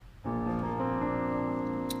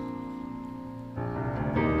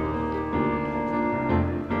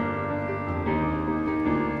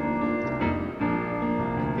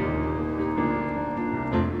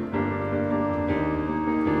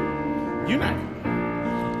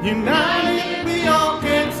United we all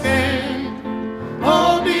can stand,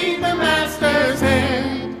 holding the Master's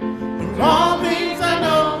hand. Through all things I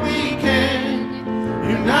know we can.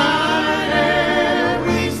 United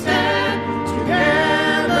we stand,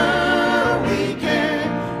 together we can.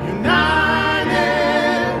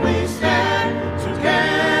 United we stand,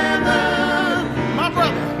 together. My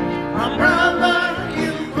brother,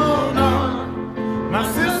 you hold on. My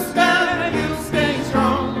sister, you stay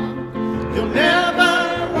strong. You'll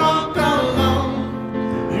never walk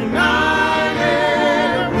alone.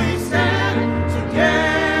 United we stand,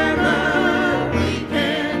 together we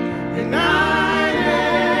can.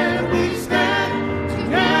 United we stand,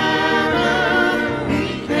 together we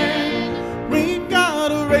can. We've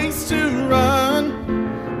got a race to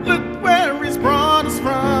run. Look where it's brought us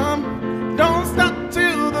from. Don't stop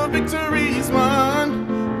till the victory's won.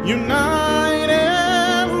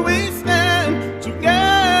 United we stand,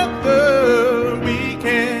 together we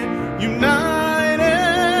can.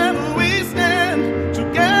 United we stand,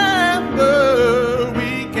 together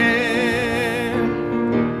we can.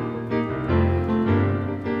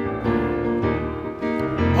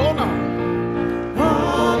 Hold on.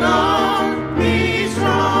 Hold on, be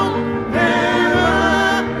strong,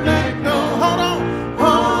 never let go. Hold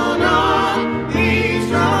on, be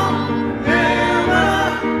strong,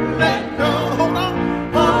 never let go. Hold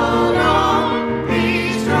on,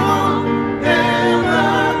 be strong,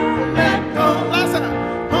 never let go. Last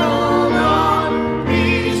time. Hold on,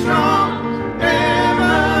 be strong,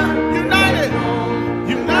 never.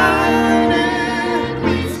 United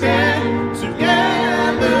we stand,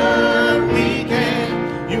 together we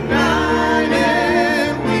can.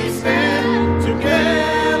 United we stand,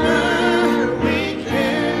 together we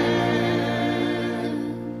can.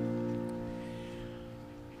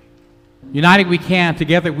 United we can,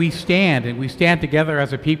 together we stand, and we stand together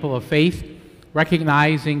as a people of faith,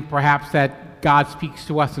 recognizing perhaps that God speaks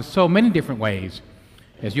to us in so many different ways.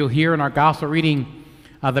 As you'll hear in our gospel reading,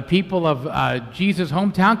 the people of Jesus'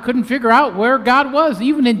 hometown couldn't figure out where God was,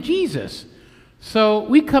 even in Jesus. So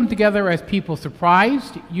we come together as people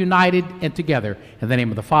surprised, united, and together. In the name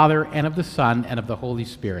of the Father, and of the Son, and of the Holy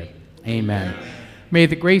Spirit. Amen. May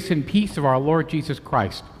the grace and peace of our Lord Jesus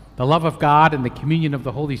Christ, the love of God, and the communion of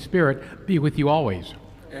the Holy Spirit be with you always.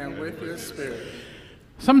 And with your spirit.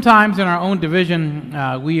 Sometimes in our own division,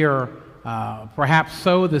 we are perhaps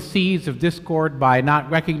sow the seeds of discord by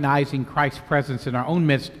not recognizing Christ's presence in our own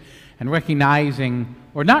midst and recognizing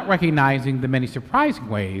or not recognizing the many surprising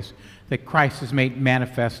ways that Christ has made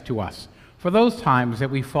manifest to us. For those times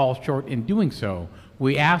that we fall short in doing so,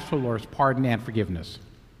 we ask for the Lord's pardon and forgiveness.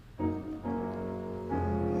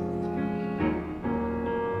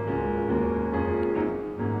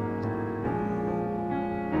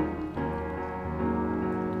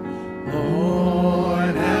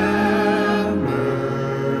 Lord have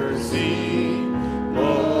mercy,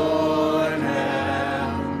 Lord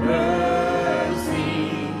have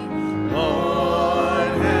mercy,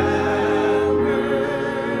 Lord have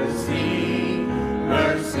mercy,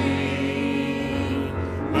 mercy,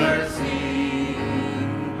 mercy,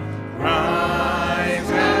 Christ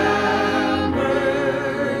have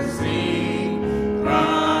mercy,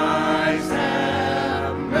 Christ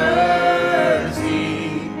have mercy.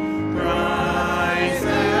 Christ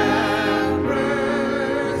have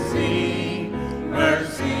mercy,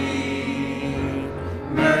 mercy,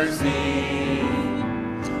 mercy.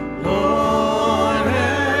 Lord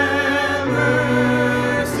have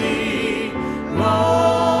mercy,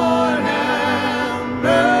 Lord have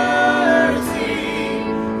mercy,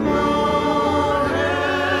 Lord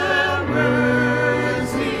have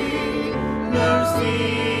mercy, mercy,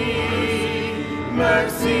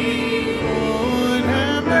 mercy. Lord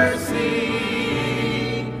have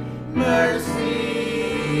mercy, mercy.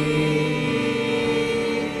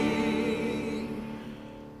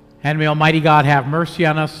 And may Almighty God have mercy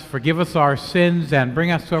on us, forgive us our sins, and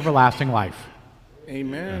bring us to everlasting life.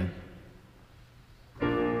 Amen.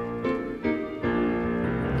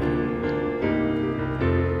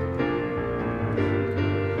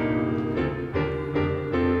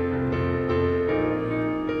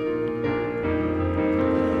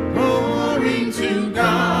 Glory to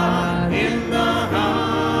God in the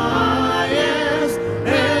highest,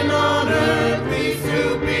 and on earth peace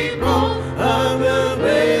to people of the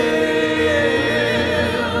will.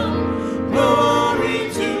 Glory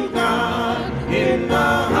to God in the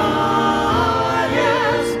highest.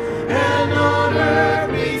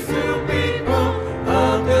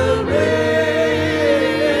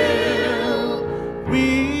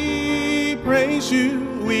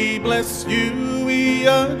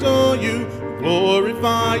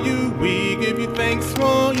 you. We give you thanks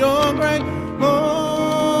for your great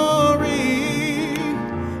glory,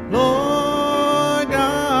 Lord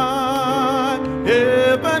God,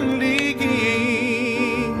 heavenly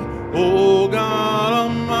King, O God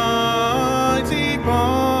Almighty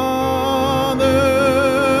Father.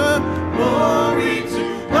 Glory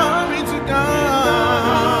to God,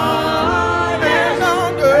 and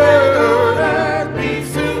on earth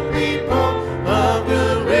peace to people of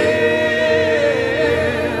good will.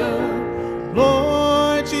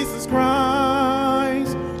 Lord Jesus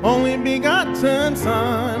Christ, only begotten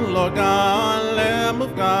Son, Lord God, Lamb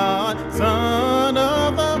of God, Son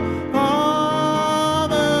of the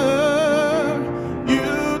Father,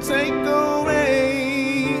 you take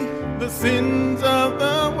away the sins of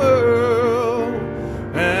the world.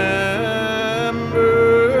 Have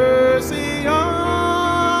mercy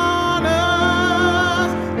on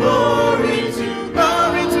us. Glory to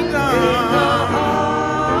God,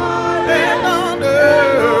 and on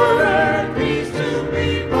earth peace to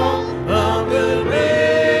people of good will.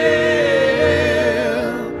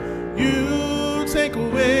 You take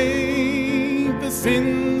away the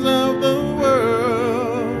sins of the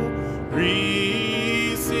world.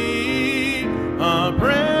 Receive our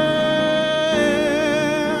prayer.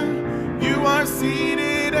 You are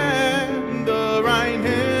seated at the right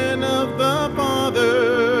hand of the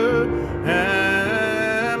Father.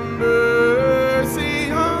 Have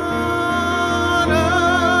mercy on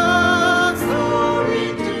us.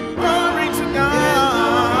 Glory to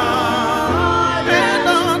God, and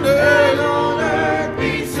on earth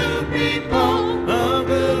peace to people of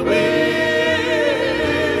good will.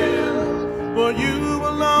 For you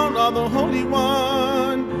alone are the Holy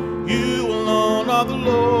One. You alone are the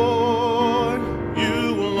Lord.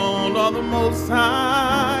 You alone are the Most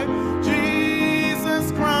High.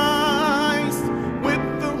 Jesus Christ, with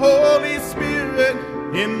the Holy Spirit,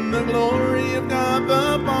 in the glory of God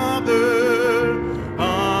the Father.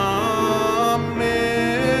 Amen.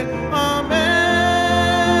 Amen.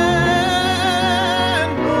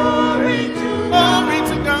 Glory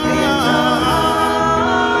to God,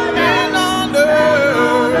 and on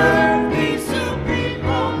earth peace to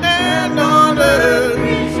people, and on earth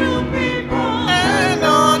peace to people, and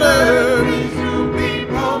on earth peace to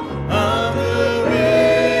people of the will.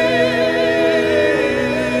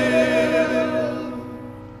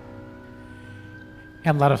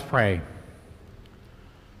 And let us pray.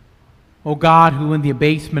 O God, who in the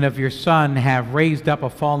abasement of your Son have raised up a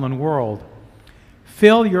fallen world,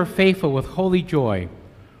 fill your faithful with holy joy.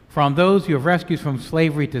 For on those you have rescued from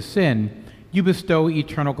slavery to sin, you bestow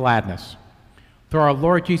eternal gladness. Through our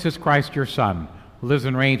Lord Jesus Christ, your Son, who lives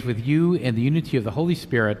and reigns with you in the unity of the Holy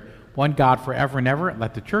Spirit, one God forever and ever.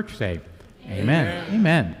 Let the church say, Amen.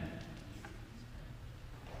 Amen.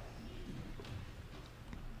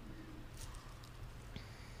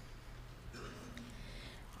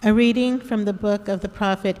 A reading from the book of the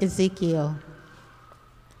prophet Ezekiel.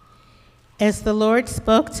 As the Lord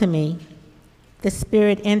spoke to me, the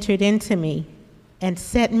Spirit entered into me and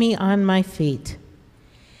set me on my feet.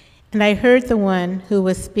 And I heard the one who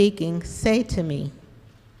was speaking say to me,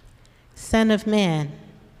 Son of man,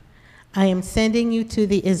 I am sending you to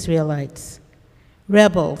the Israelites,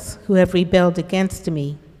 rebels who have rebelled against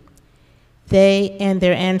me. They and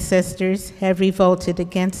their ancestors have revolted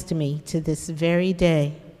against me to this very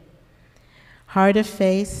day. Hard of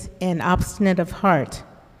face and obstinate of heart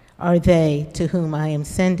are they to whom I am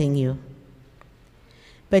sending you.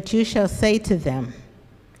 But you shall say to them,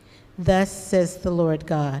 Thus says the Lord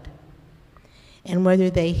God. And whether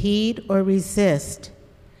they heed or resist,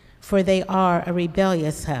 for they are a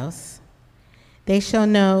rebellious house, they shall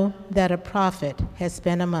know that a prophet has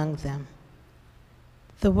been among them.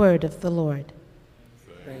 The word of the Lord.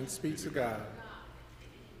 Thanks be to God.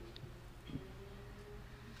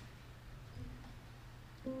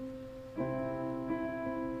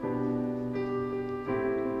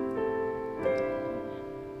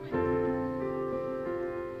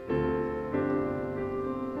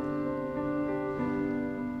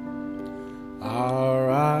 Our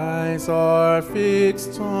eyes are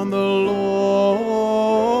fixed on the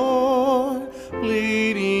Lord,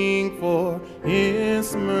 pleading for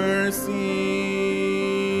His mercy.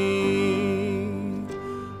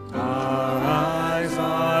 Our eyes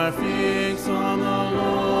are fixed on the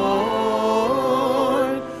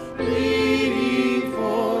Lord, pleading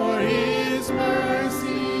for His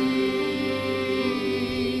mercy.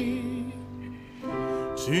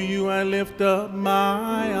 To you I lift up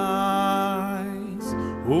my eyes,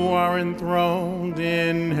 who are enthroned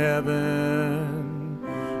in heaven,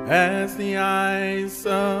 as the eyes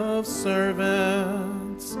of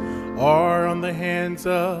servants are on the hands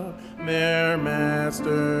of their masters.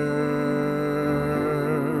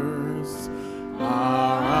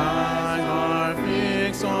 Our eyes are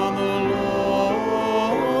fixed on the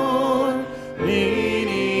Lord,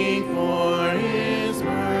 waiting for his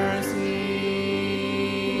mercy.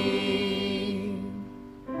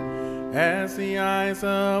 As the eyes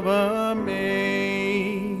of a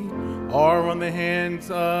maid are on the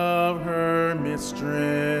hands of her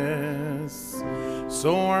mistress,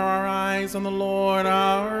 so are our eyes on the Lord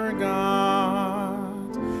our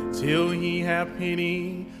God, till he have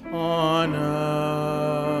pity on us.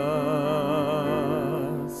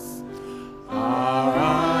 Our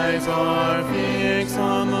eyes are fixed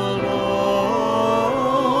on the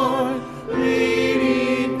Lord,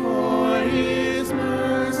 waiting for his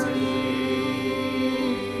mercy.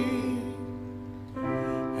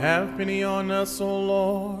 Have pity on us, O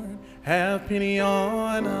Lord, have pity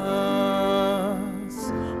on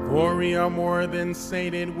us, for we are more than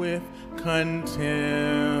sated with contempt.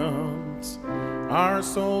 Our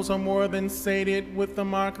souls are more than sated with the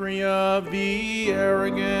mockery of the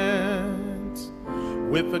arrogant,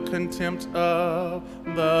 with the contempt of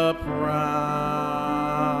the proud.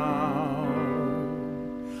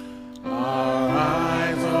 Our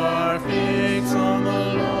eyes are fixed on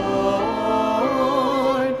the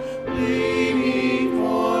Lord, waiting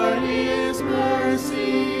for his mercy.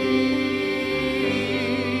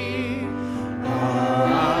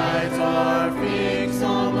 Our eyes are fixed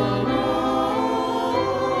on the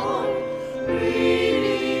Lord,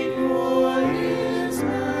 waiting for his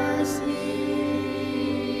mercy.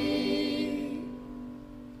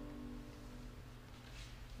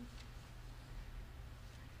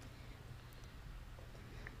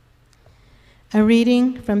 A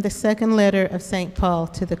reading from the second letter of St. Paul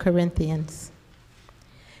to the Corinthians.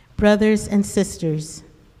 Brothers and sisters,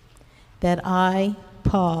 that I,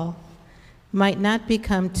 Paul, might not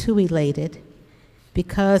become too elated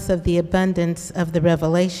because of the abundance of the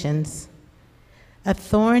revelations, a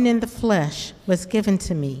thorn in the flesh was given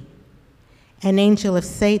to me, an angel of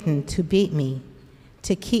Satan to beat me,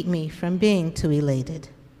 to keep me from being too elated.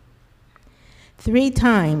 3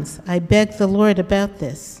 times I begged the Lord about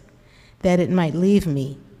this, that it might leave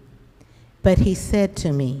me. But he said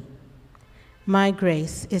to me, my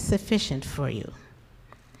grace is sufficient for you,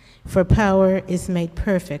 for power is made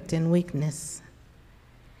perfect in weakness.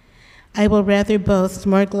 I will rather boast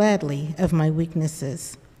more gladly of my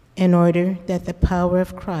weaknesses, in order that the power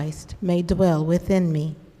of Christ may dwell within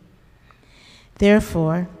me.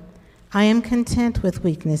 Therefore, I am content with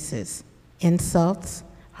weaknesses, insults,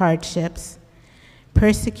 hardships,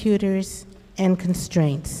 persecutors, and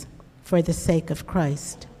constraints, for the sake of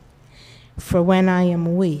Christ. For when I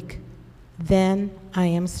am weak, then I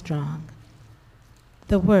am strong.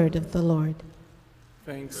 The word of the Lord.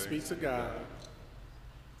 Thanks be to God.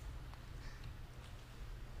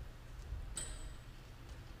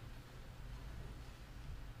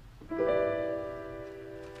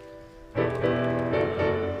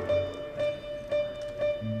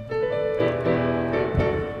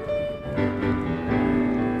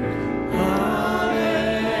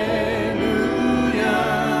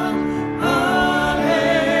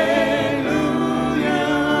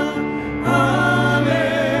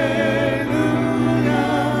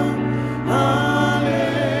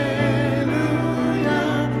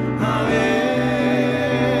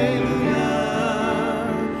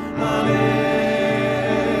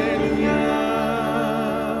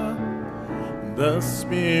 The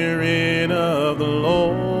Spirit of the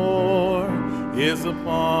Lord is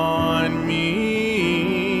upon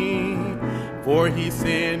me, for he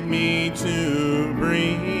sent me to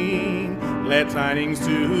bring glad tidings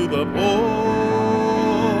to the poor.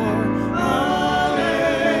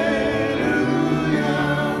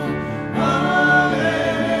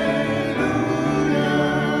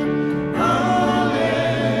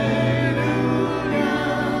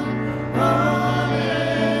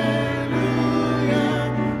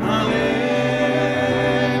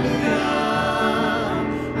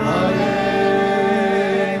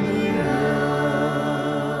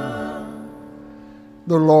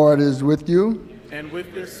 The Lord is with you. And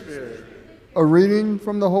with your spirit. A reading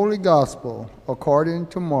from the Holy Gospel according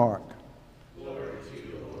to Mark. Glory to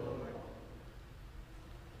you, Lord.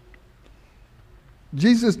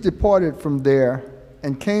 Jesus departed from there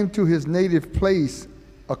and came to his native place,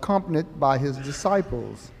 accompanied by his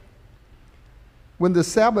disciples. When the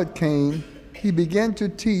Sabbath came, he began to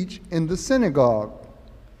teach in the synagogue,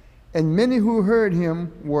 and many who heard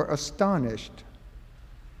him were astonished.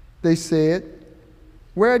 They said,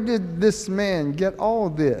 "Where did this man get all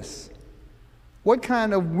this? What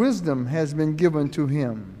kind of wisdom has been given to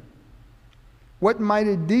him? What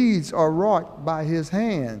mighty deeds are wrought by his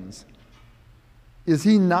hands? Is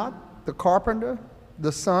he not the carpenter,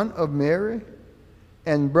 the son of Mary,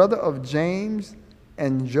 and brother of James,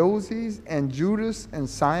 and Joses, and Judas, and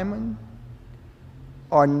Simon?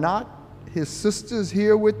 Are not his sisters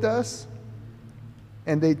here with us?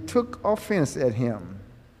 And they took offense at him.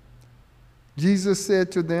 Jesus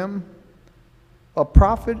said to them, a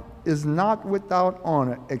prophet is not without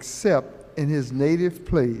honor except in his native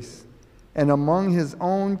place, and among his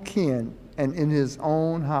own kin, and in his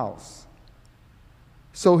own house.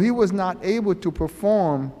 So he was not able to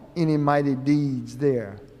perform any mighty deeds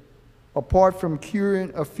there, apart from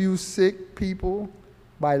curing a few sick people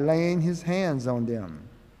by laying his hands on them.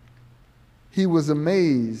 He was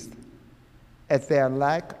amazed at their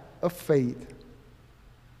lack of faith.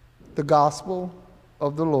 The Gospel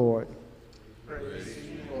of the Lord. Praise to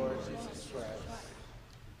you, Lord Jesus Christ.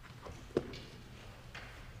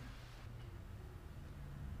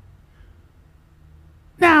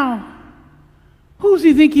 Now, who does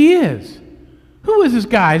he think he is? Who is this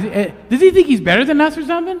guy? Does he think he's better than us or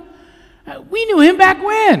something? We knew him back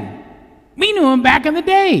when? We knew him back in the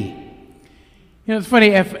day. You know, it's funny,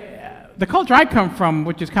 if the culture I come from,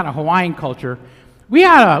 which is kind of Hawaiian culture, we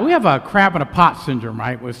have a crab in a pot syndrome,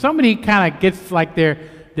 right? Where somebody kind of gets like they're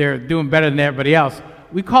doing better than everybody else.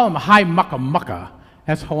 We call them hai mucka mucka.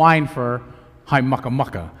 That's Hawaiian for hai mucka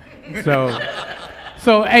mucka.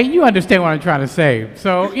 So hey, you understand what I'm trying to say.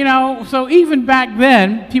 So, you know, so even back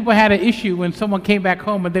then, people had an issue when someone came back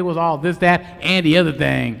home and they was all this, that, and the other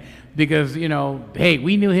thing. Because, you know, hey,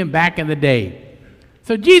 we knew him back in the day.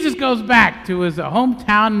 So Jesus goes back to his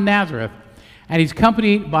hometown in Nazareth, and he's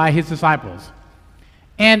accompanied by his disciples.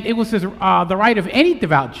 And it was the right of any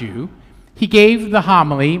devout Jew. He gave the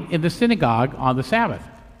homily in the synagogue on the Sabbath.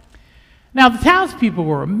 Now, the townspeople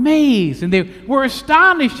were amazed, and they were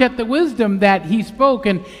astonished at the wisdom that he spoke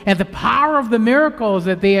and the power of the miracles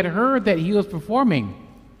that they had heard that he was performing.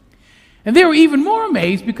 And they were even more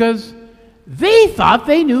amazed because they thought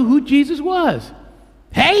they knew who Jesus was.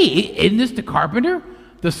 Hey, isn't this the carpenter,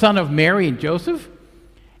 the son of Mary and Joseph?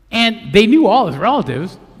 And they knew all his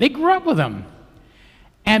relatives. They grew up with him.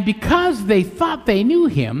 And because they thought they knew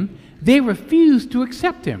him, they refused to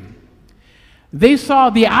accept him. They saw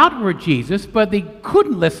the outward Jesus, but they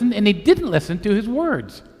couldn't listen, and they didn't listen to his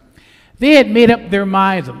words. They had made up their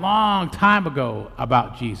minds a long time ago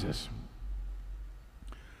about Jesus.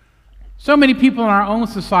 So many people in our own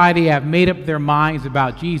society have made up their minds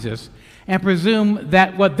about Jesus and presume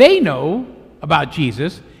that what they know about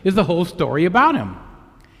Jesus is the whole story about him.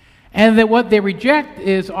 And that what they reject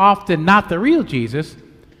is often not the real Jesus,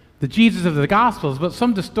 the Jesus of the Gospels, but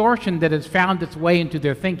some distortion that has found its way into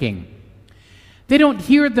their thinking. They don't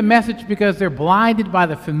hear the message because they're blinded by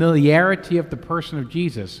the familiarity of the person of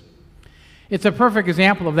Jesus. It's a perfect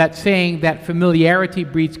example of that saying that familiarity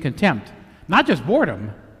breeds contempt. Not just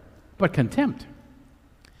boredom, but contempt.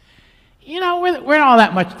 You know, we're not all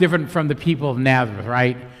that much different from the people of Nazareth,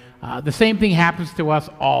 right? The same thing happens to us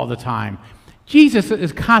all the time. Jesus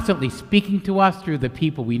is constantly speaking to us through the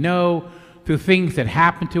people we know, through things that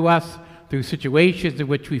happen to us, through situations in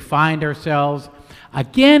which we find ourselves.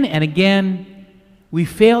 Again and again, we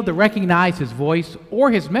fail to recognize his voice or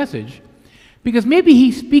his message because maybe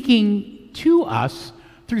he's speaking to us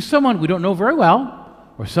through someone we don't know very well,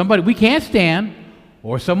 or somebody we can't stand,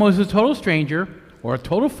 or someone who's a total stranger, or a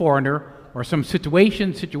total foreigner, or some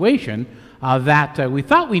situation that we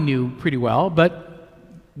thought we knew pretty well, but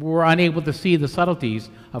we're unable to see the subtleties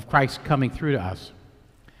of Christ coming through to us.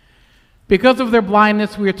 Because of their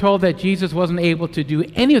blindness, we are told that Jesus wasn't able to do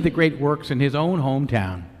any of the great works in his own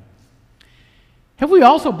hometown. Have we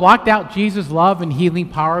also blocked out Jesus' love and healing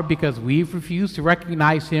power because we've refused to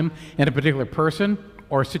recognize him in a particular person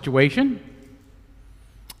or situation?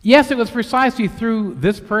 Yes, it was precisely through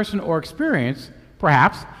this person or experience,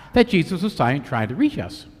 perhaps, that Jesus was trying to reach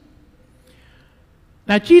us.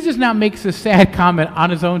 Now, Jesus now makes this sad comment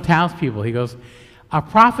on his own townspeople. He goes, a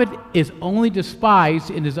prophet is only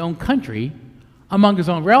despised in his own country, among his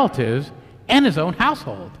own relatives, and his own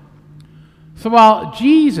household. So while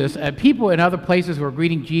Jesus, people in other places were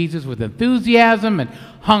greeting Jesus with enthusiasm and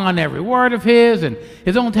hung on every word of his, and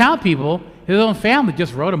his own town people, his own family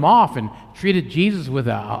just wrote him off and treated Jesus with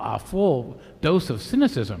a full dose of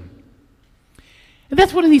cynicism. And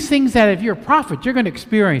that's one of these things that if you're a prophet, you're going to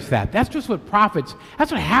experience that. That's just what prophets,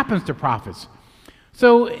 that's what happens to prophets.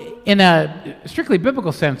 So in a strictly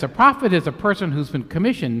biblical sense, a prophet is a person who's been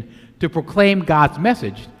commissioned to proclaim God's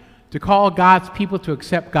message, to call God's people to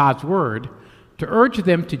accept God's word, to urge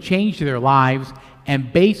them to change their lives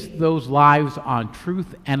and base those lives on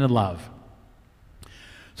truth and in love.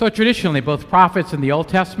 So traditionally, both prophets in the Old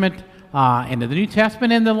Testament and in the New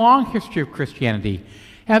Testament and the long history of Christianity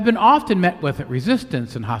have been often met with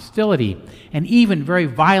resistance and hostility and even very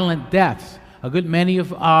violent deaths. A good many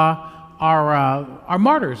of our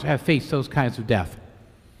martyrs have faced those kinds of death.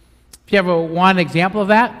 If you ever want an example of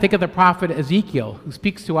that, think of the prophet Ezekiel, who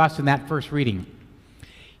speaks to us in that first reading.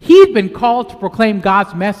 He'd been called to proclaim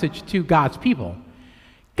God's message to God's people.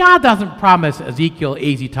 God doesn't promise Ezekiel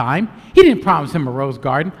easy time. He didn't promise him a rose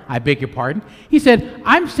garden. I beg your pardon. He said,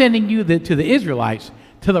 I'm sending you to the Israelites,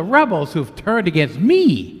 to the rebels who've turned against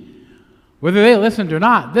me. Whether they listened or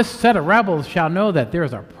not, this set of rebels shall know that there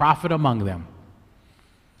is a prophet among them.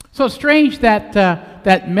 So it's strange that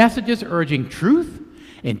that messages urging truth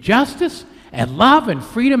and justice and love and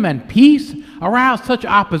freedom and peace arouse such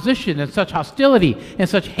opposition and such hostility and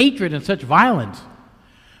such hatred and such violence.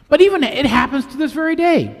 But even it happens to this very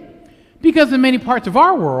day, because in many parts of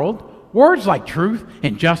our world, words like truth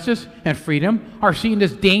and justice and freedom are seen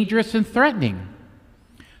as dangerous and threatening.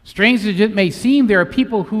 Strange as it may seem, there are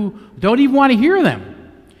people who don't even want to hear them.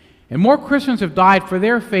 And more Christians have died for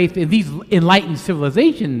their faith in these enlightened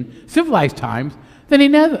civilized times than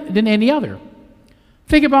any other.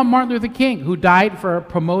 Think about Martin Luther King, who died for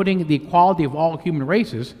promoting the equality of all human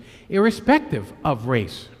races, irrespective of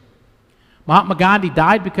race. Mahatma Gandhi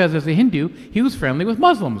died because, as a Hindu, he was friendly with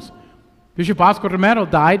Muslims. Bishop Oscar Romero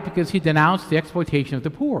died because he denounced the exploitation of the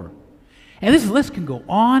poor. And this list can go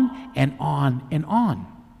on and on and on.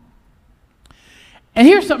 And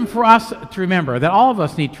here's something for us to remember, that all of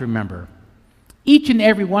us need to remember. Each and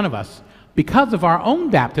every one of us, because of our own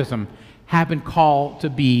baptism, have been called to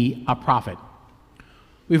be a prophet.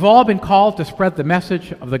 We've all been called to spread the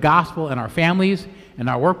message of the gospel in our families, in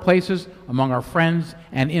our workplaces, among our friends,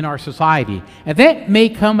 and in our society. And that may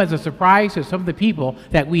come as a surprise to some of the people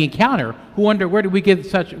that we encounter who wonder, where do we get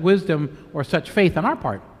such wisdom or such faith on our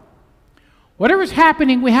part? Whatever's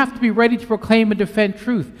happening, we have to be ready to proclaim and defend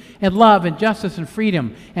truth and love and justice and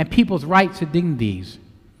freedom and people's rights and dignities.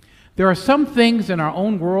 There are some things in our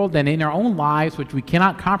own world and in our own lives which we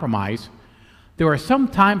cannot compromise. There are some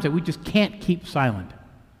times that we just can't keep silent.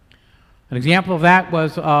 An example of that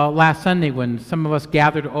was last Sunday when some of us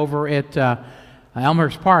gathered over at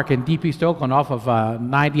Elmhurst Park in Deep East Oakland off of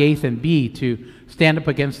 98th and B to stand up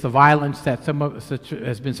against the violence that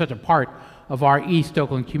has been such a part of our East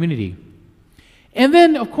Oakland community. And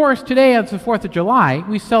then, of course, today on the 4th of July,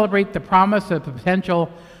 we celebrate the promise, the potential,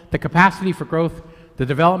 the capacity for growth, the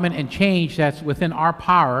development and change that's within our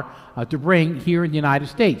power to bring here in the United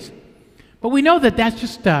States. But we know that that's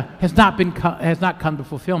just has not come to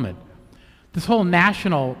fulfillment. This whole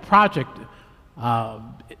national project in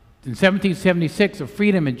 1776 of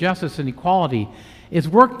freedom and justice and equality is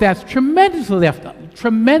work that's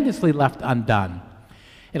tremendously left undone.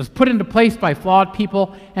 It was put into place by flawed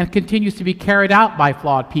people and continues to be carried out by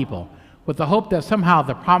flawed people, with the hope that somehow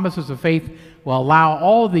the promises of faith will allow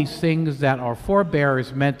all of these things that our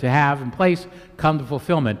forebears meant to have in place come to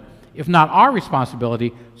fulfillment. If not our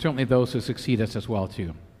responsibility, certainly those who succeed us as well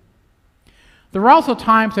too. There are also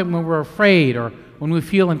times when we're afraid or when we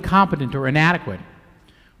feel incompetent or inadequate.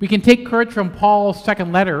 We can take courage from Paul's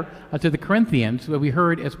second letter to the Corinthians that we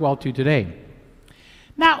heard as well too today.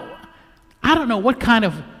 Now, I don't know what kind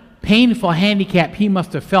of painful handicap he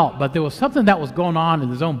must have felt, but there was something that was going on in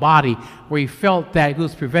his own body where he felt that he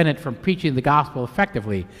was prevented from preaching the gospel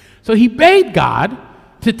effectively. So he begged God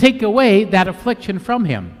to take away that affliction from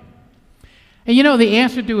him. And you know, the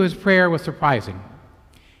answer to his prayer was surprising.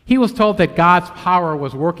 He was told that God's power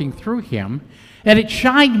was working through him, and it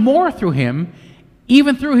shined more through him,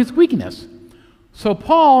 even through his weakness. So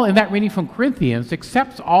Paul, in that reading from Corinthians,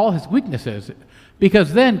 accepts all his weaknesses,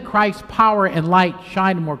 because then Christ's power and light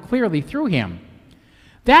shine more clearly through him.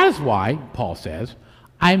 That is why, Paul says,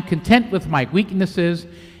 I am content with my weaknesses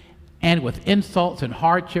and with insults and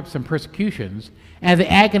hardships and persecutions and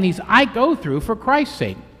the agonies I go through for Christ's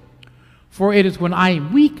sake. For it is when I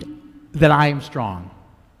am weak that I am strong.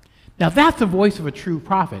 Now that's the voice of a true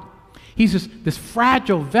prophet. He's this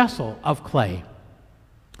fragile vessel of clay.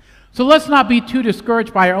 So let's not be too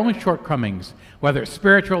discouraged by our own shortcomings, whether it's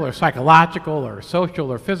spiritual or psychological or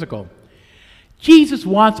social or physical. Jesus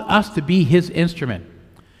wants us to be his instrument.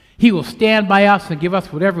 He will stand by us and give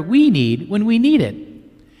us whatever we need when we need it.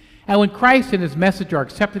 And when Christ and his message are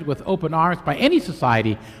accepted with open arms by any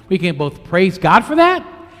society, we can both praise God for that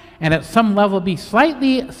and at some level be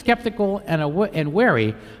slightly skeptical and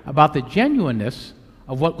wary about the genuineness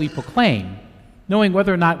of what we proclaim, knowing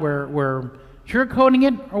whether or not we're sugarcoating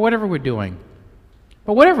it or whatever we're doing.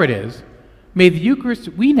 But whatever it is, may the Eucharist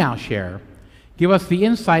we now share give us the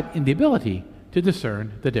insight and the ability to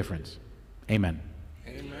discern the difference. Amen.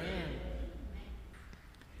 Amen.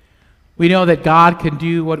 We know that God can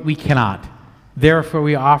do what we cannot. Therefore,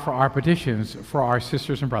 we offer our petitions for our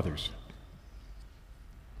sisters and brothers.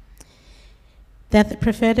 That the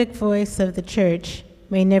prophetic voice of the Church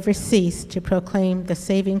may never cease to proclaim the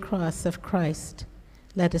saving cross of Christ.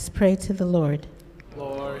 Let us pray to the Lord.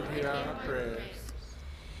 Lord, hear our prayers.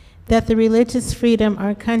 That the religious freedom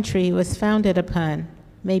our country was founded upon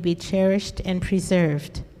may be cherished and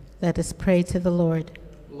preserved. Let us pray to the Lord.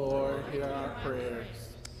 Lord, hear our prayers.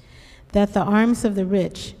 That the arms of the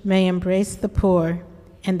rich may embrace the poor,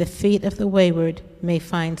 and the feet of the wayward may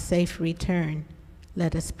find safe return.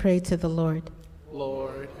 Let us pray to the Lord.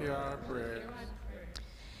 Lord, hear our prayers.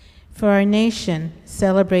 For our nation,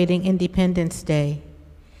 celebrating Independence Day,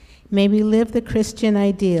 may we live the Christian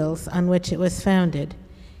ideals on which it was founded,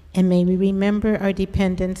 and may we remember our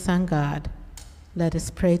dependence on God. Let us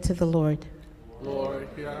pray to the Lord. Lord,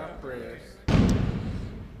 hear our prayers.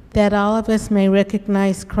 That all of us may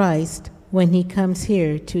recognize Christ when he comes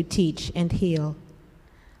here to teach and heal.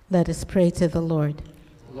 Let us pray to the Lord.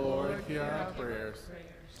 Lord, hear our prayers.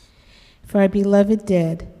 For our beloved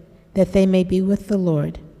dead, that they may be with the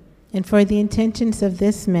Lord, and for the intentions of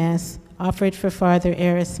this Mass offered for Father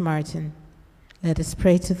Eris Martin. Let us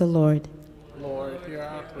pray to the Lord. Lord, hear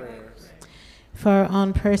our prayers. For our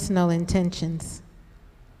own personal intentions,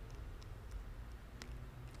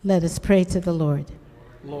 let us pray to the Lord.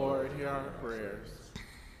 Lord, hear our prayers.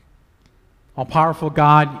 All-powerful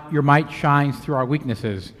God, your might shines through our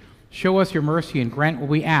weaknesses. Show us your mercy and grant what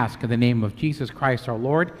we ask in the name of Jesus Christ our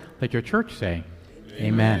Lord. Let your church say,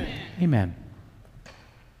 Amen. Amen.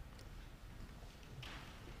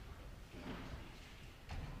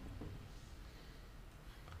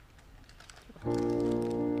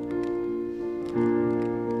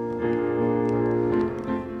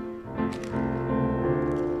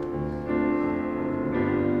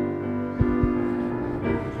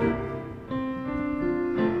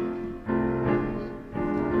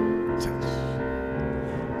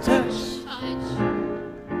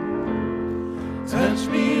 Touch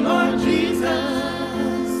me, Lord Jesus.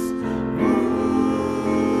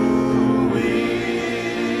 Ooh, with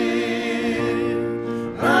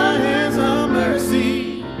thy hands of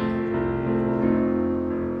mercy.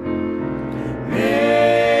 Make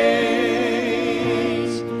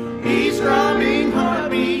each throbbing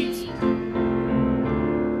heartbeat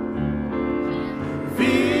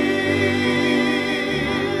feel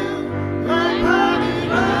like honey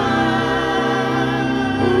divine.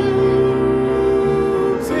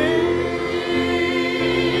 Ooh, take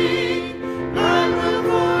my will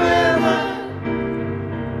forever.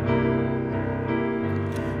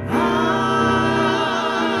 I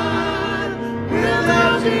will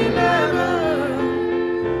love you never.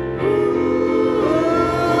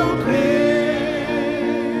 Ooh, cleanse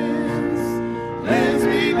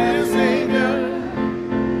me, dear Savior.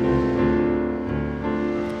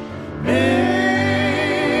 Make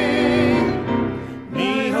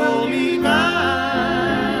me holy vine.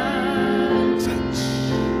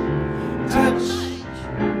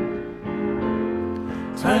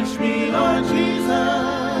 Touch me, Lord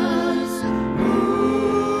Jesus.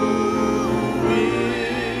 Ooh, with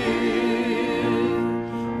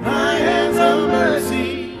thy hands of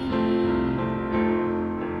mercy.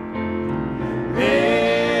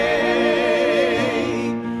 Make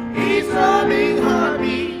each throbbing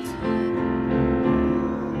heartbeat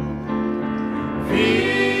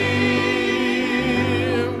feel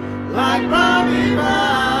like body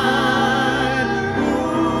divine.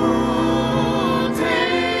 Ooh, take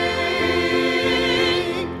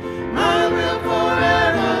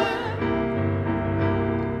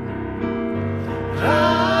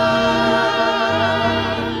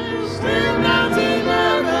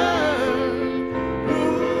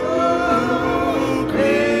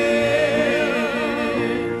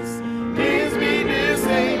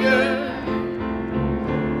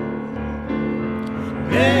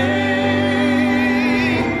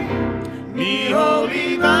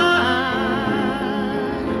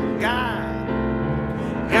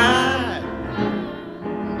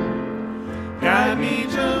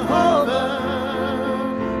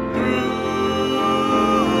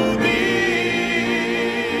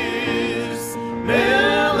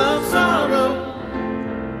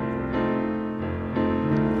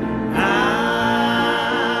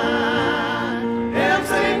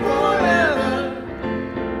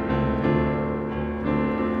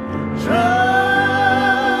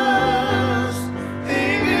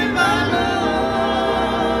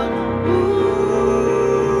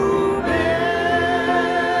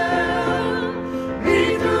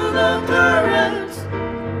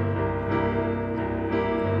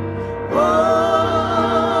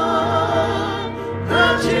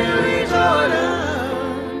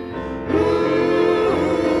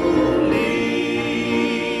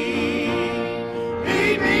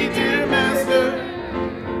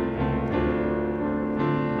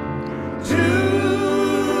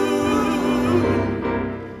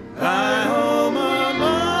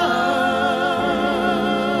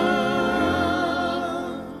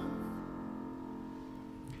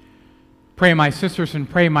Pray, my sisters, and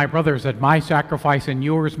pray, my brothers, that my sacrifice and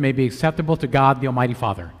yours may be acceptable to God, the Almighty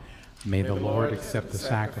Father. May the Lord accept the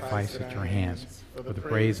sacrifice at your hands for the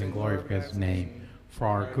praise and glory of His name, for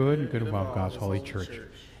our good and good will of God's holy church.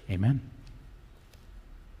 Amen.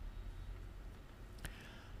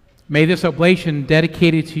 May this oblation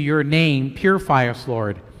dedicated to your name purify us,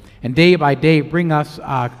 Lord, and day by day bring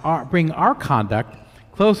our conduct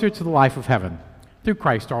closer to the life of heaven. Through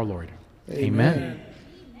Christ our Lord. Amen.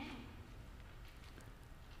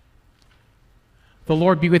 The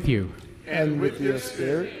Lord be with you. And with your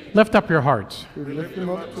spirit, Lift up your hearts, we lift them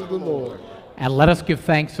up to the Lord. and let us give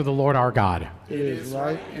thanks to the Lord our God. It is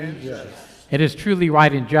right and just. It is truly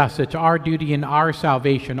right and just. It's our duty and our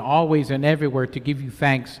salvation, always and everywhere, to give you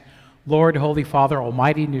thanks, Lord, Holy Father,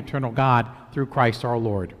 Almighty and eternal God, through Christ our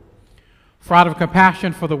Lord. For out of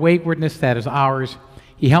compassion for the waywardness that is ours,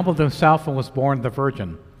 He humbled Himself and was born of the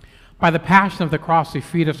Virgin. By the passion of the cross, He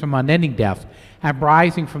freed us from unending death, and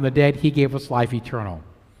rising from the dead, He gave us life eternal.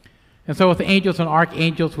 And so with angels and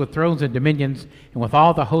archangels, with thrones and dominions, and with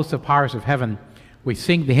all the hosts of powers of heaven, we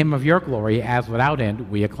sing the hymn of your glory, as without end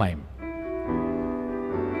we acclaim.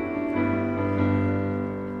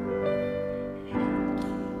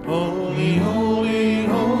 Holy, holy,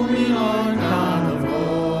 holy Lord God of hosts.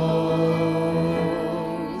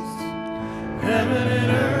 Heaven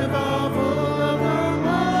and earth are full of the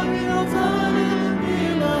glory of Son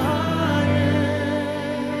in the highest.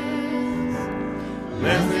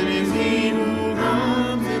 Blessed is He who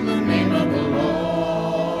comes in the name of the Lord.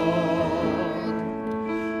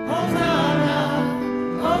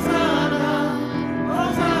 Hosanna, Hosanna,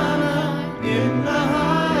 Hosanna in the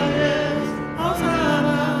highest.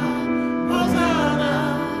 Hosanna,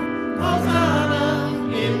 Hosanna,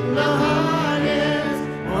 Hosanna in the highest.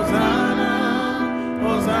 Hosanna,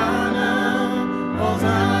 Hosanna,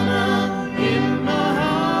 Hosanna in the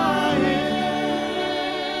highest.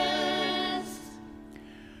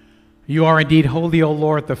 You are indeed holy, O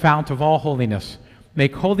Lord, the fount of all holiness.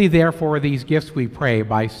 Make holy, therefore, these gifts, we pray,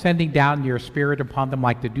 by sending down your Spirit upon them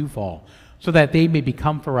like the dewfall, so that they may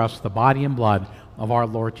become for us the body and blood of our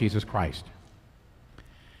Lord Jesus Christ.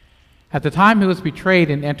 At the time He was betrayed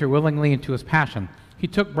and entered willingly into His passion, He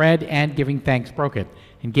took bread and, giving thanks, broke it,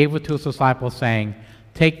 and gave it to His disciples, saying,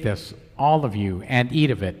 "Take this, all of you, and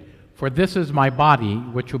eat of it, for this is my body,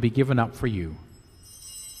 which will be given up for you."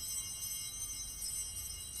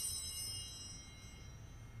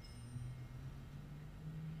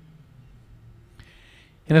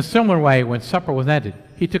 In a similar way, when supper was ended,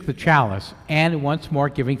 He took the chalice, and once more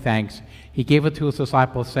giving thanks, He gave it to His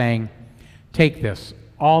disciples, saying, "Take this,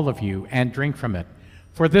 all of you, and drink from it,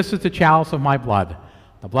 for this is the chalice of my blood,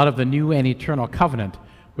 the blood of the new and eternal covenant,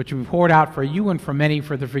 which will be poured out for you and for many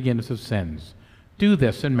for the forgiveness of sins. Do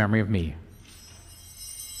this in memory of me."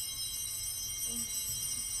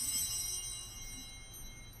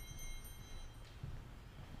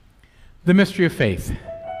 The mystery of faith.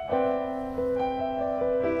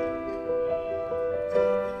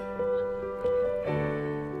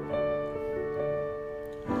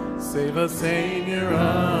 Save us, Savior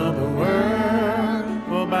of the world,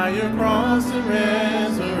 for by your cross and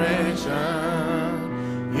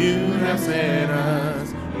resurrection, you have set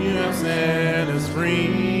us free.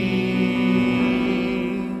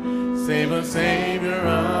 Save us, Savior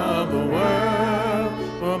of the world,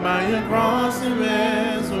 for by your cross and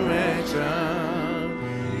resurrection,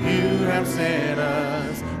 you have set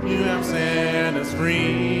us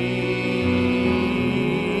free.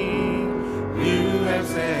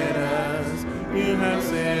 You have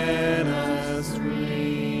set us free.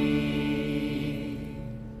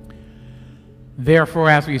 Therefore,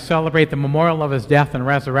 as we celebrate the memorial of His death and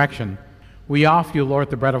resurrection, we offer you, Lord,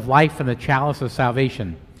 the bread of life and the chalice of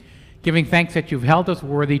salvation, giving thanks that you've held us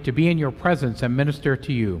worthy to be in your presence and minister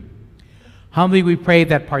to you. Humbly we pray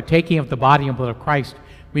that, partaking of the body and blood of Christ,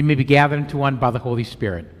 we may be gathered into one by the Holy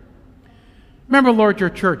Spirit. Remember, Lord, your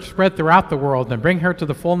church spread throughout the world, and bring her to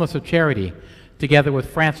the fullness of charity, together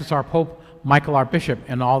with Francis our Pope, Michael our Bishop,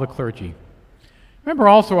 and all the clergy. Remember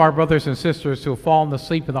also our brothers and sisters who have fallen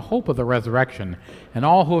asleep in the hope of the resurrection, and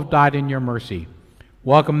all who have died in your mercy.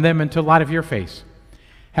 Welcome them into the light of your face.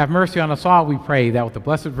 Have mercy on us all, we pray, that with the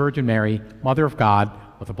Blessed Virgin Mary, Mother of God,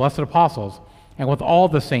 with the blessed apostles, and with all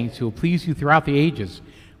the saints who will please you throughout the ages,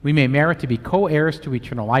 we may merit to be co-heirs to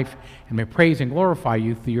eternal life, and may praise and glorify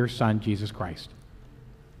you through your Son, Jesus Christ.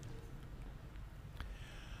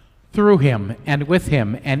 Through him, and with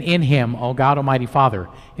him, and in him, O God Almighty Father,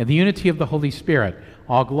 in the unity of the Holy Spirit,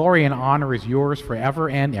 all glory and honor is yours forever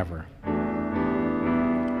and ever. Amen.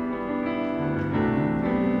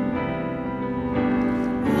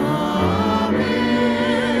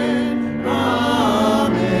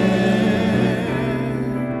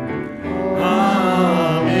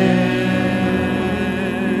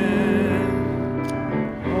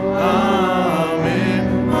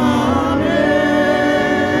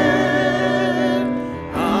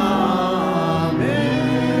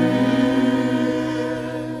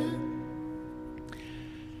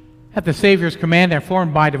 At the Savior's command and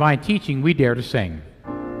formed by divine teaching, we dare to sing.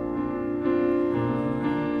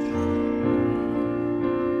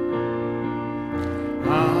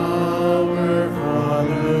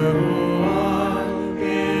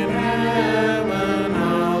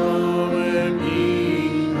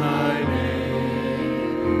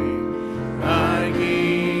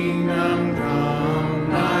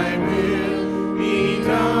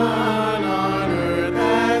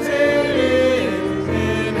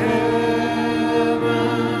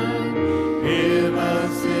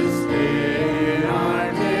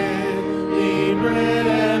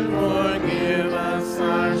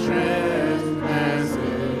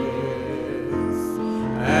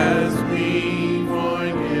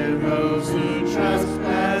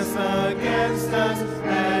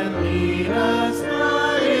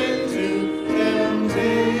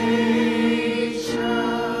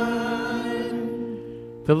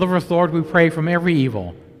 Deliver us, Lord, we pray, from every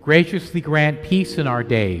evil. Graciously grant peace in our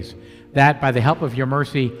days, that by the help of your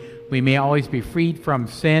mercy we may always be freed from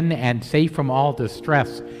sin and safe from all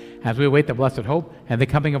distress, as we await the blessed hope and the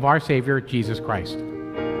coming of our Savior, Jesus Christ.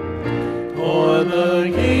 For the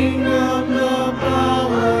kingdom, the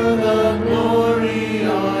power, the glory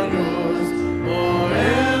are yours,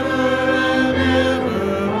 forever and ever.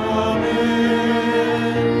 Amen.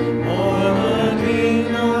 For the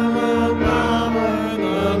kingdom, the power,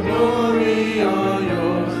 the glory are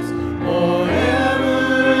yours, forever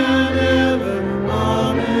and ever.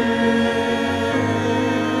 Amen.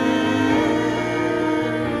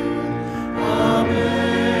 Amen.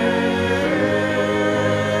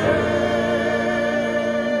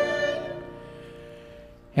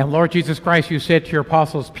 And Lord Jesus Christ, you said to your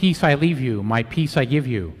apostles, "Peace I leave you, my peace I give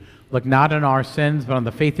you. Look not on our sins, but on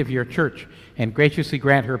the faith of your church, and graciously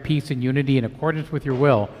grant her peace and unity in accordance with your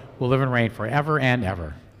will, who live and reign forever and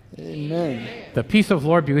ever." Amen. The peace of the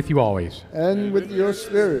Lord be with you always. And with your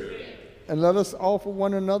spirit. And let us offer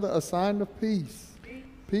one another a sign of peace. Peace.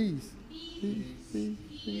 Peace. Peace.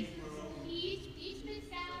 Peace. Peace with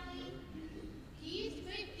Sally. Peace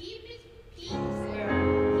with peace.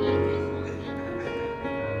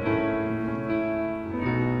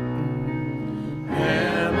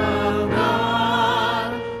 Lamb of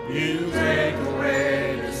God, you take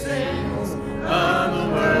away the sins of the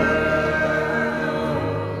world.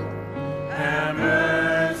 Have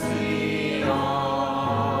mercy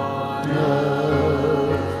on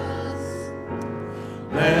us.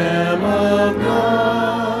 Lamb of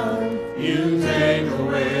God, you take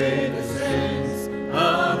away the sins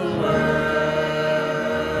of the world.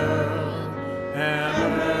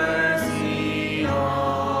 Have mercy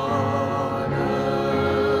on us.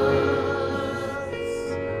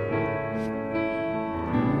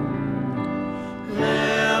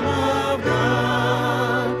 Lamb of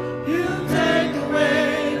God, you take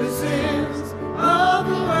away the sins of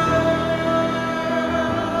the world.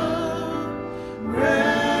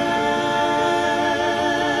 Grant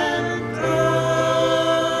us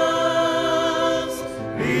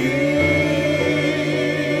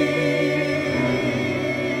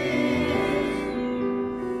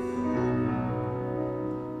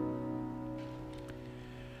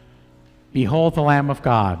Behold the Lamb of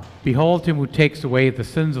God. Behold him who takes away the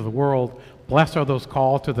sins of the world. Blessed are those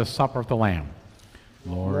called to the supper of the Lamb.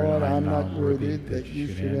 Lord, I am not worthy that you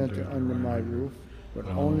should enter under my roof, but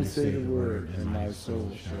only say the word, and my soul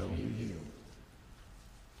shall be healed.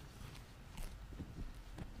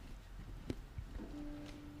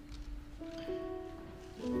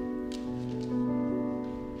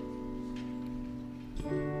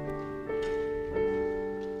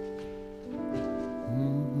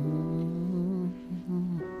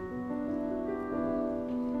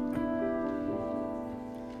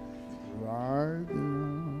 Right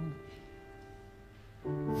now.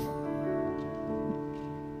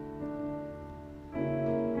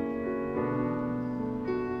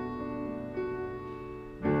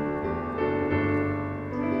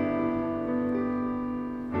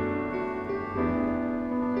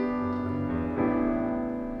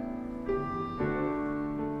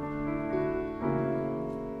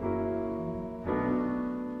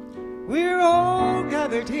 We're all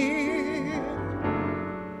gathered here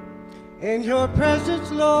in your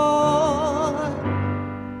presence, Lord,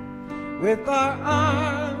 with our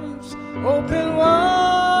arms open wide,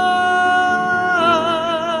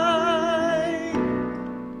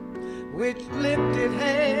 with lifted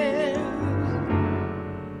hands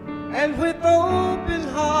and with open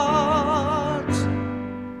hearts.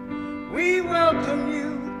 We welcome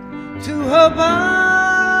you to abide.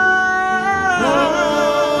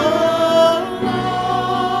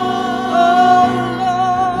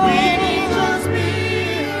 We need your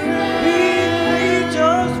spirit.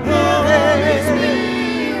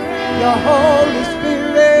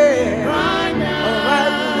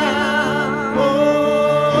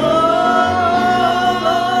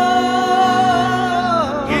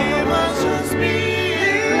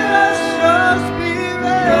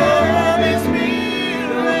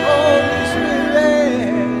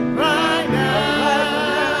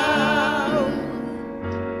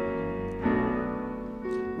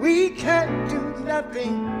 we can't do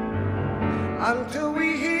nothing until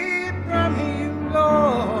we hear from you,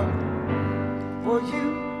 Lord. For you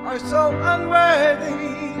are so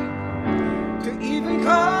unworthy to even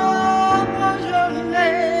call on your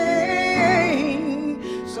name.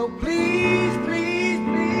 So please, please,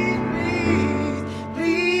 please, please,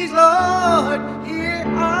 please, Lord, hear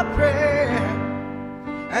our prayer,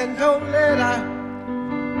 and don't let our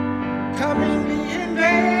coming be in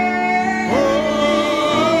vain.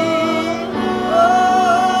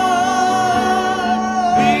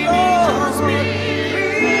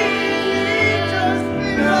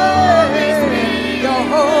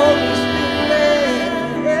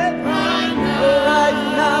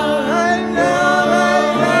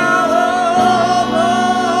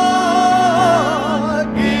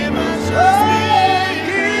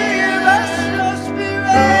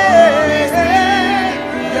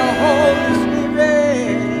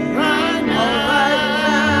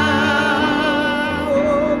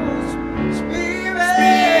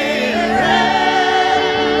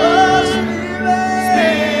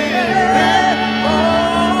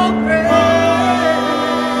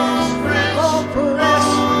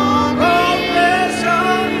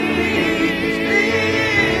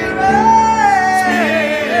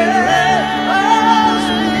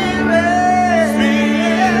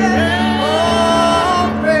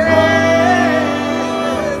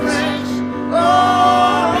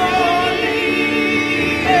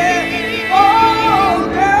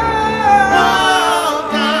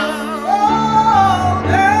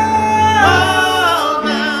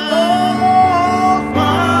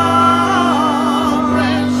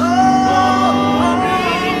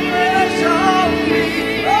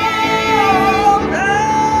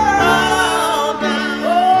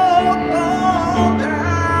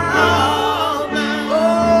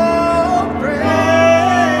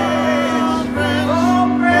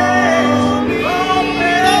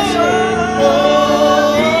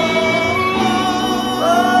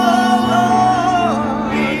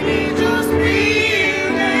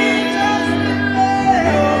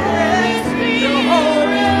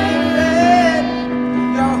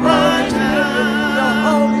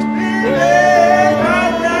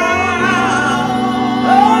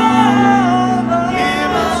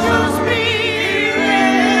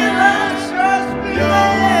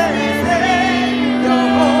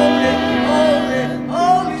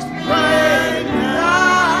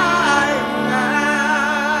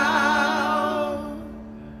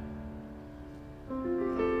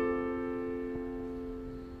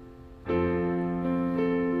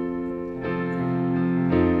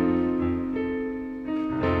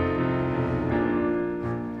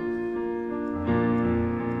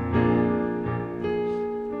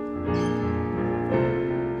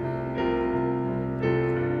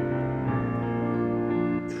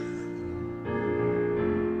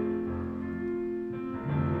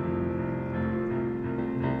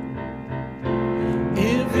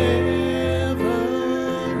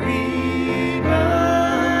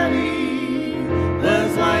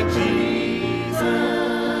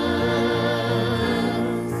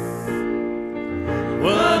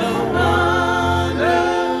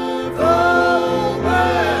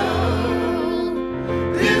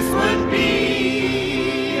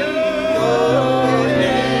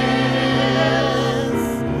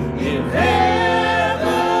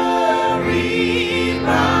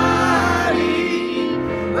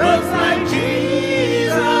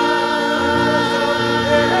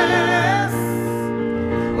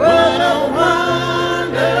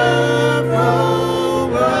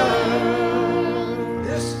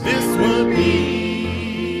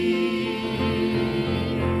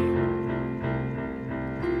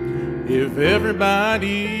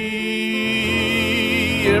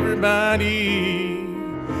 If everybody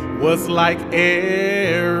was like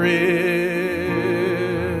Eris,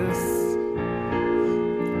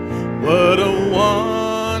 what a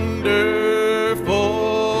wonderful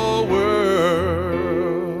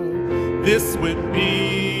world this would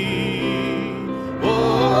be.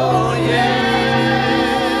 Oh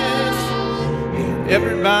yes, if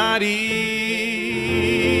everybody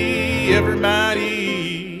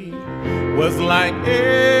was like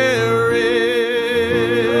Eris,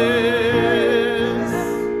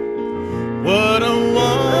 what a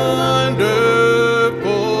wonderful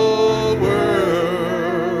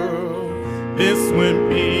world this would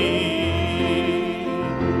be.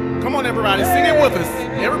 Come on, everybody, sing it with us.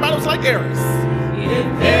 Everybody was like Eris. If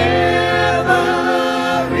everybody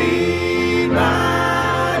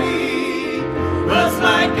was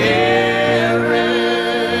like Eris,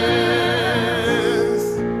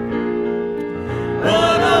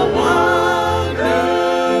 what a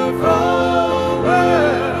wonderful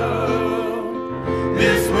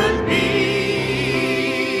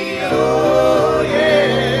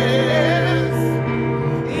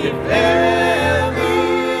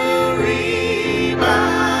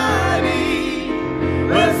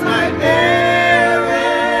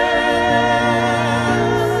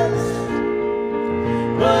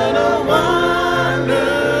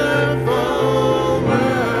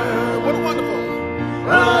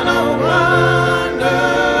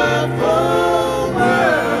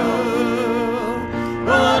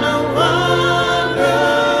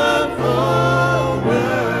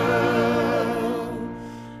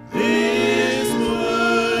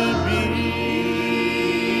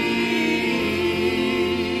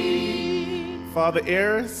Father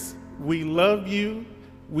Aris, we love you,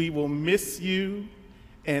 we will miss you,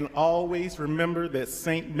 and always remember that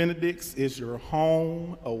St. Benedict's is your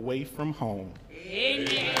home away from home.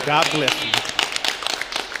 Amen. God bless you.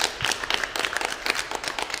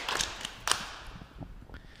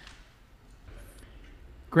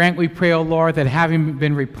 Grant, we pray, O Lord, that having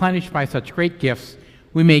been replenished by such great gifts,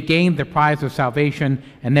 we may gain the prize of salvation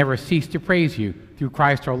and never cease to praise you. Through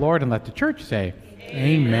Christ our Lord, and let the church say,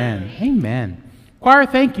 Amen. Amen. Amen. Choir,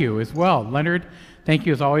 thank you as well. Leonard, thank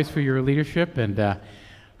you as always for your leadership. And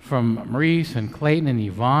from Maurice and Clayton and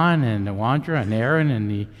Yvonne and Wandra and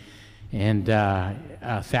Aaron and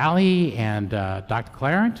Sally and Dr.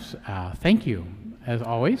 Clarence, thank you as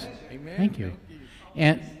always. Amen. Thank you.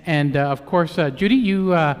 And of course, Judy,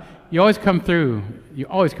 you always come through. You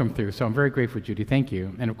always come through. So I'm very grateful, Judy. Thank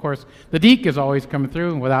you. And of course, the Deke is always coming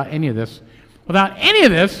through. And without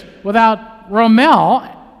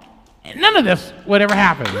Romel, none of this would ever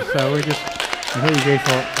happen. So we're just really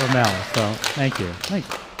grateful, Romel. So thank you. Thanks.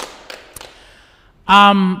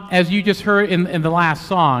 As you just heard in the last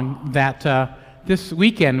song, that this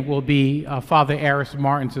weekend will be Father Aris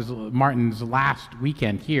Martin's last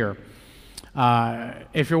weekend here.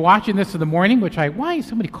 If you're watching this in the morning, why is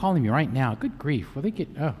somebody calling me right now? Good grief. Will they get,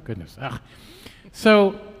 oh goodness. Ugh.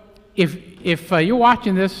 So if you're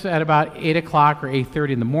watching this at about 8 o'clock or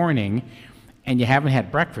 8:30 in the morning and you haven't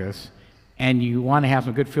had breakfast and you want to have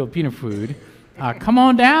some good Filipino food, come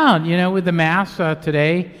on down, with the Mass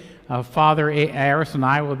today. Father Aris and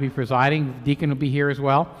I will be presiding. Deacon will be here as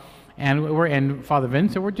well. And Father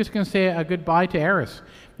Vince, so we're just going to say a goodbye to Aris.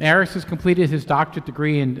 Aris has completed his doctorate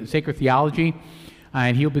degree in sacred theology,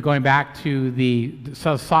 and he'll be going back to the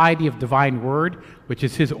Society of Divine Word, which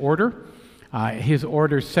is his order. His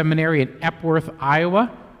order's seminary in Epworth,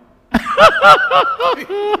 Iowa.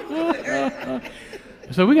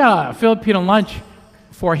 So we got a Filipino lunch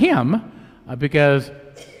for him because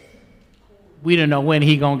we don't know when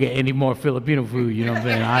he's going to get any more Filipino food, in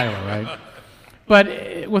Iowa, right?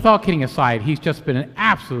 But with all kidding aside, he's just been an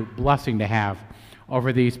absolute blessing to have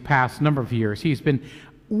over these past number of years. He's been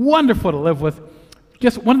wonderful to live with,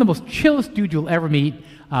 just one of the most chillest dudes you'll ever meet,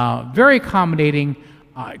 very accommodating,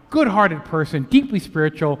 good-hearted person, deeply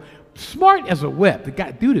spiritual, smart as a whip. The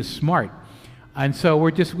dude is smart. And so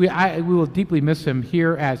we will deeply miss him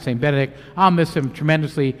here at St. Benedict. I'll miss him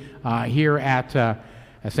tremendously here at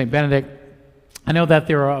St. Benedict. I know that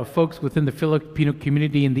there are folks within the Filipino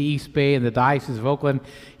community in the East Bay and the Diocese of Oakland.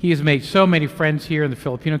 He has made so many friends here in the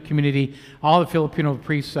Filipino community. All the Filipino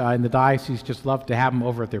priests in the diocese just love to have him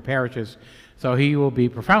over at their parishes. So he will be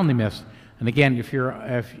profoundly missed. And again, if you're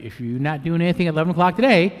not doing anything at 11 o'clock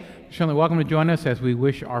today, you're certainly welcome to join us as we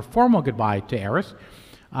wish our formal goodbye to Aris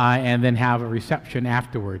and then have a reception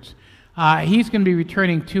afterwards. He's going to be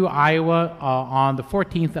returning to Iowa on the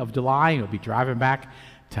 14th of July. He'll be driving back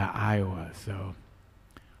to Iowa, so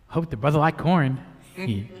hope the brother liked corn.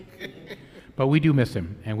 But we do miss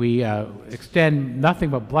him, and we extend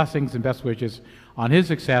nothing but blessings and best wishes on his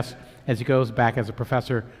success as he goes back as a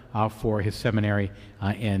professor for his seminary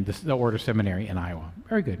in the Order Seminary in Iowa.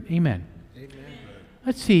 Very good. Amen. Amen.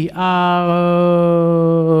 Let's see. What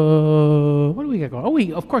do we got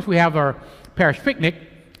going? Of course, we have our parish picnic,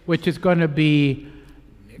 which is going to be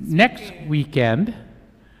next weekend.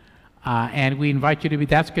 And we invite you to be,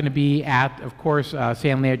 that's going to be at, of course,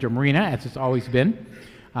 San Leandro Marina, as it's always been.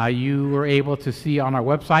 You were able to see on our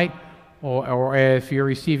website, or if you're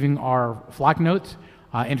receiving our flock notes,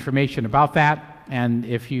 information about that. And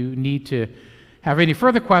if you need to have any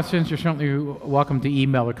further questions, you're certainly welcome to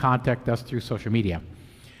email or contact us through social media.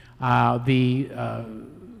 The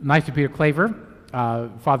Nice to Peter Claver,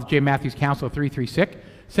 Father J. Matthews Council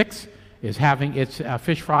 336, is having its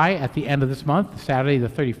fish fry at the end of this month, Saturday the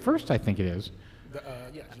 31st, I think it is.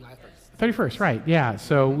 Yeah, July 1st. 31st, right, yeah.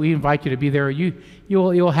 So we invite you to be there.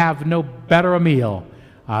 You'll have no better a meal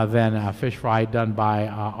than a fish fry done by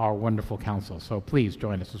our wonderful council. So please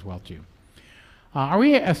join us as well, too.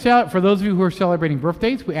 For those of you who are celebrating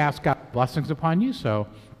birthdays, we ask God's blessings upon you. So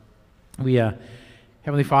we,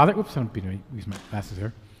 Heavenly Father, oops, I don't use my glasses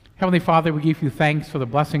here. Heavenly Father, we give you thanks for the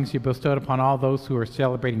blessings you bestowed upon all those who are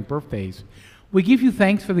celebrating birthdays. We give you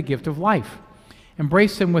thanks for the gift of life.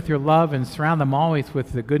 Embrace them with your love and surround them always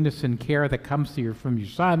with the goodness and care that comes to you from your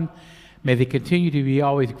Son. May they continue to be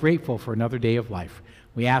always grateful for another day of life.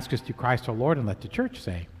 We ask this through Christ our Lord, and let the church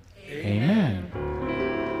say, Amen.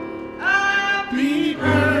 Happy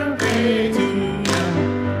birthday to you.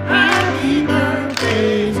 Happy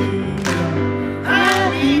birthday to you.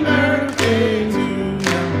 Happy birthday to you.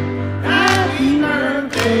 Happy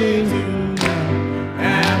birthday to you.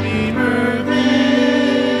 Happy birthday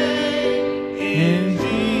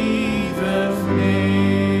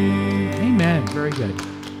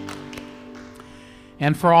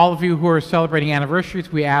And for all of you who are celebrating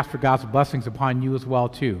anniversaries, we ask for God's blessings upon you as well,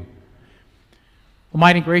 too.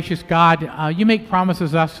 Almighty and gracious God, you make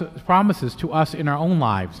promises to us in our own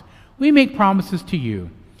lives. We make promises to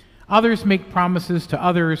you. Others make promises to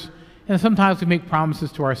others, and sometimes we make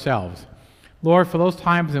promises to ourselves. Lord, for those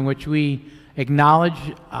times in which we acknowledge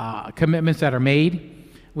commitments that are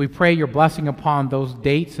made, we pray your blessing upon those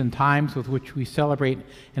dates and times with which we celebrate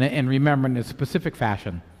and remember in a specific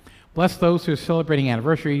fashion. Bless those who are celebrating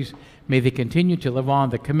anniversaries. May they continue to live on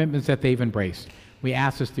the commitments that they've embraced. We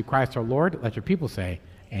ask this through Christ our Lord. Let your people say,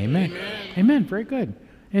 amen. Amen. Amen. Very good.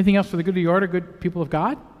 Anything else for the good of the order, good people of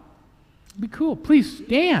God? Be cool. Please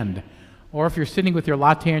stand. Or if you're sitting with your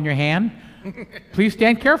latte in your hand, please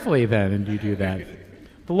stand carefully then and you do that.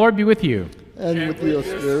 The Lord be with you. And with your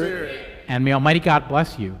spirit. And may Almighty God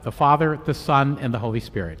bless you, the Father, the Son, and the Holy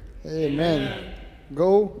Spirit. Amen.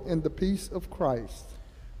 Go in the peace of Christ.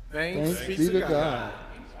 Thanks be to God.